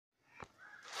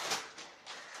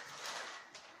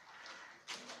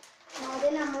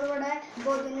നമ്മളിവിടെ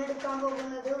പൊതിഞ്ഞെടുക്കാൻ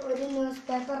പോകുന്നത് ഒരു ന്യൂസ്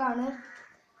പേപ്പറാണ്.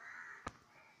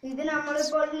 ഇത്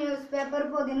നമ്മളിപ്പോൾ ന്യൂസ് പേപ്പർ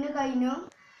പൊതിഞ്ഞ് കഴിഞ്ഞു.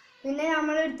 പിന്നെ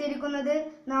നമ്മൾ എടുത്തിരിക്കുന്നത്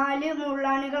 4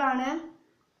 മുള്ളാണികളാണ്.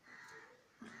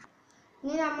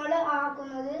 ഇനി നമ്മൾ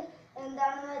ആക്കുന്നത്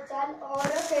എന്താണെന്ന് വെച്ചാൽ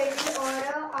ഓരോ സൈഡിൽ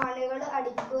ഓരോ ആണികൾ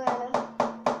അടിക്കുകയാണ്.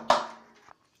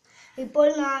 ഇപ്പോൾ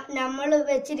നമ്മൾ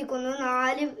വെച്ചിരിക്കുന്നു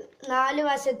 4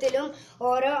 വശത്തിലും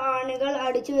ഓരോ ആണികൾ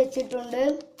അടിച്ചു വെച്ചിട്ടുണ്ട്.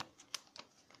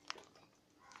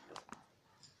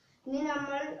 ഇനി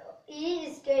നമ്മൾ ഈ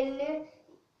സ്കെയിലിന്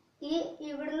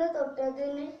ഇവിടുന്ന്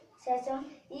തൊട്ടതിന് ശേഷം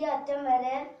ഈ അറ്റം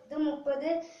വരെ ഇത്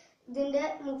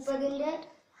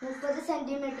 30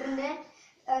 സെന്റിമീറ്ററിന്റെ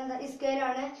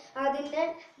സ്കെയിലാണ്. അതിന്റെ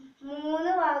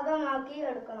 3 ഭാഗമാക്കി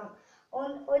എടുക്കണം.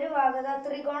 ഒരു ഭാഗത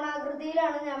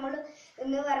ത്രികോണാകൃതിയിലാണ് നമ്മൾ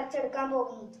ഇന്ന് വരച്ചെടുക്കാൻ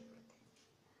പോകുന്നത്.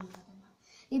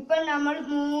 ഇപ്പോൾ നമ്മൾ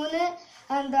 3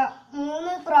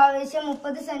 പ്രാവശ്യം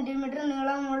 30 സെന്റിമീറ്റർ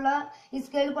നീളമുള്ള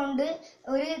സ്കെയിൽ കൊണ്ട്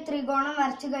ഒരു ത്രികോണം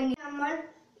വരച്ചു കഴിഞ്ഞു. നമ്മൾ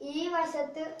ഈ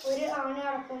വശത്ത് ഒരു ആണി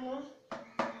അടക്കുന്നു.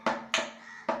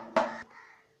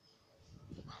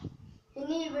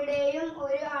 ഇനി ഇവിടെയും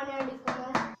ഒരു ആണി അടിക്കുന്നു.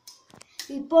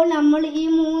 ഇപ്പോൾ നമ്മൾ ഈ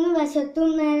 3 വശത്തും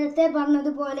നേരത്തെ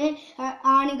പറഞ്ഞതുപോലെ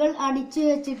ആണികൾ അടിച്ചു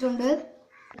വെച്ചിട്ടുണ്ട്.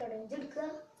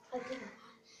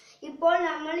 ഇപ്പോൾ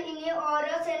നമ്മൾ ഇനി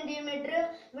ഓരോ സെന്റിമീറ്റർ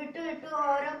വിട്ടു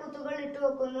ഓരോ കുത്തുകൾ ഇട്ട്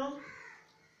വെക്കുന്നു.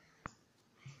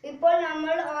 ഇപ്പോൾ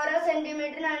നമ്മൾ ഓരോ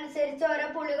സെന്റിമീറ്ററിനനുസരിച്ച് ഓരോ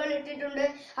പുള്ളികൾ ഇട്ടിട്ടുണ്ട്.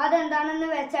 അതെന്താണെന്ന്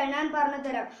വെച്ചാൽ ഞാൻ പറഞ്ഞു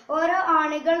തരാം. ഓരോ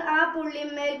ആണികൾ ആ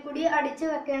പുള്ളിമേൽ കൂടി അടിച്ചു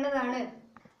വെക്കേണ്ടതാണ്.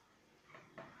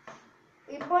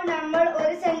 ഇപ്പോൾ നമ്മൾ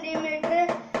 1 സെന്റിമീറ്റർ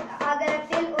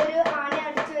അകലത്തിൽ ഒരു ആണി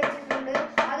അടിച്ചു വെച്ചിട്ടുണ്ട്.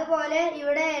 അതുപോലെ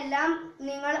ഇവിടെ എല്ലാം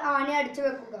നിങ്ങൾ ആണി അടിച്ചു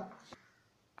വെക്കുക.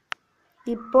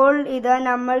 ഇപ്പോൾ ഇതാ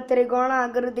നമ്മൾ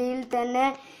ത്രികോണാകൃതിയിൽ തന്നെ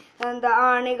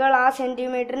ആണികൾ ആ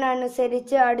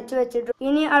സെന്റിമീറ്ററിനനുസരിച്ച് അടിച്ചു വെച്ചിട്ടുണ്ട്.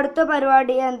 ഇനി അടുത്ത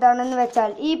പരിപാടി എന്താണെന്ന്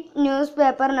വെച്ചാൽ ഈ ന്യൂസ്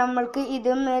പേപ്പർ നമ്മൾക്ക്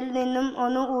ഇതിന്മേൽ നിന്നും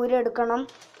ഒന്ന് ഊരെടുക്കണം.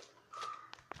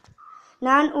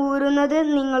 ഞാൻ ഊരുന്നത്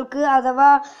നിങ്ങൾക്ക്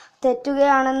അഥവാ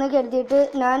തെറ്റുകയാണെന്ന് കരുതിയിട്ട്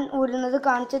ഞാൻ ഊരുന്നത്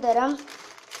കാണിച്ചു തരാം.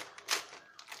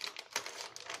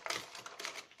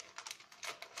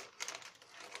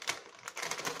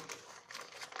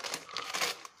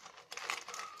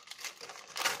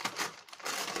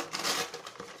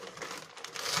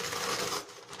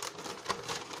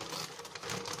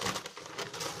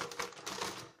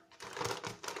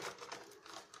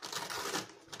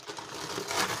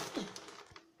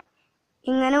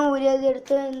 ഇങ്ങനെ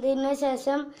ഊരിയതെടുത്തതിന്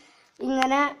ശേഷം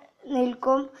ഇങ്ങനെ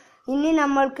നിൽക്കും. ഇനി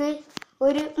നമ്മൾക്ക്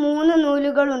ഒരു 3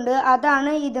 നൂലുകളുണ്ട്.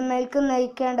 അതാണ് ഇതിന്മേൽക്ക്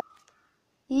നയിക്കേണ്ടത്.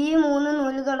 ഈ 3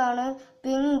 നൂലുകളാണ്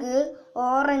പിങ്ക്,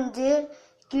 ഓറഞ്ച്,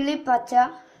 കിളിപ്പച്ച.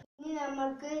 ഇനി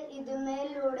നമ്മൾക്ക്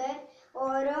ഇതിന്മേലൂടെ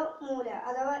ഓരോ മൂല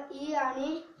അഥവാ ഈ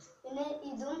ആണി പിന്നെ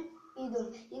ഇതും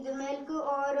ഇതിന്മേൽക്ക്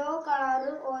ഓരോ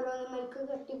കളറ് ഓരോന്നിന്മേൽക്ക്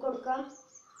കെട്ടിക്കൊടുക്കാം.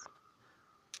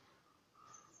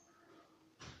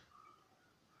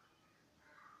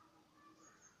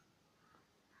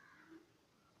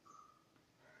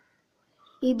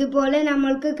 ഇതുപോലെ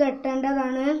നമ്മൾക്ക്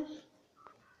കെട്ടേണ്ടതാണ്.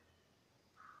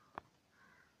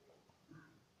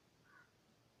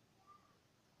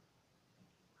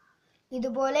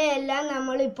 ഇതുപോലെ എല്ലാം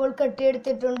നമ്മൾ ഇപ്പോൾ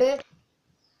കെട്ടിയെടുത്തിട്ടുണ്ട്.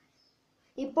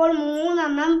 ഇപ്പോൾ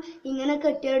 3 ഇങ്ങനെ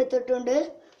കെട്ടിയെടുത്തിട്ടുണ്ട്.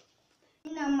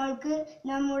 നമ്മൾക്ക്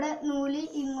നമ്മുടെ നൂല്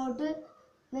ഇങ്ങോട്ട്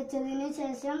വെച്ചതിന്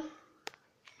ശേഷം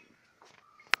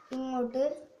ഇങ്ങോട്ട്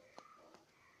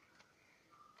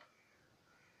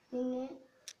പിന്നെ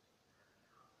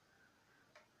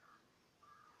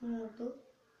ഇങ്ങോട്ട്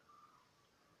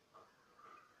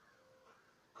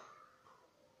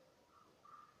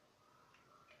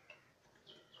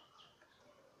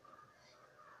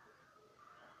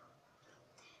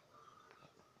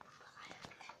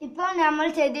ഇപ്പോൾ നമ്മൾ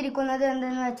ചെയ്തിരിക്കുന്നത്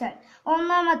എന്തെന്ന് വെച്ചാൽ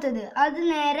ഒന്നാമത്തേത് അത്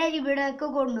നേരെ ഇവിടേക്ക്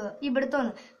കൊണ്ടുപോകും. ഇവിടുത്തെ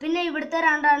 1 പിന്നെ ഇവിടുത്തെ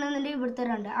 2 ആണെന്നുണ്ടെങ്കിൽ ഇവിടുത്തെ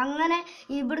 2 അങ്ങനെ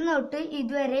ഇവിടുന്ന് തൊട്ട്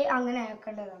ഇതുവരെ അങ്ങനെ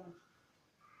ആക്കേണ്ടതാണ്.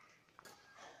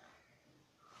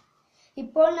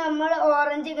 ഇപ്പോൾ നമ്മൾ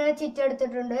ഓറഞ്ച് ഇങ്ങനെ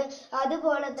ചുറ്റെടുത്തിട്ടുണ്ട്.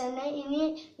 അതുപോലെ തന്നെ ഇനി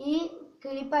ഈ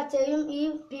കിളിപ്പച്ചയും ഈ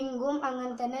പിങ്കും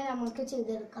അങ്ങനെ തന്നെ നമുക്ക്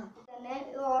ചെയ്തെടുക്കാം. തന്നെ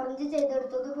ഓറഞ്ച്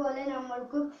ചെയ്തെടുത്തതുപോലെ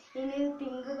നമ്മൾക്കും ഇനി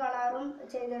പിങ്ക് കളറും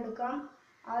ചെയ്തെടുക്കാം.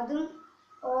 അതും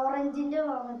ഓറഞ്ചിന്റെ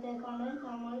ഭാഗത്തേക്കാണ്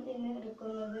നമ്മൾ ഇനി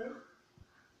എടുക്കുന്നത്.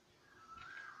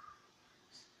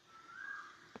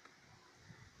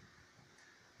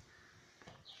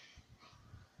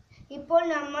 ഇപ്പോൾ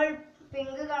നമ്മൾ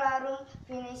പിങ്ക് കളറും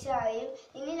ഫിനിഷായി.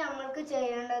 ഇനി നമ്മൾക്ക്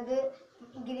ചെയ്യേണ്ടത്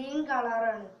ഗ്രീൻ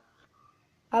കളറാണ്.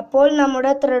 അപ്പോൾ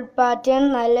നമ്മുടെ ത്രെഡ് പാറ്റേൺ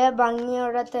നല്ല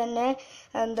ഭംഗിയോടെ തന്നെ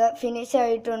ഫിനിഷ്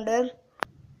ആയിട്ടുണ്ട്.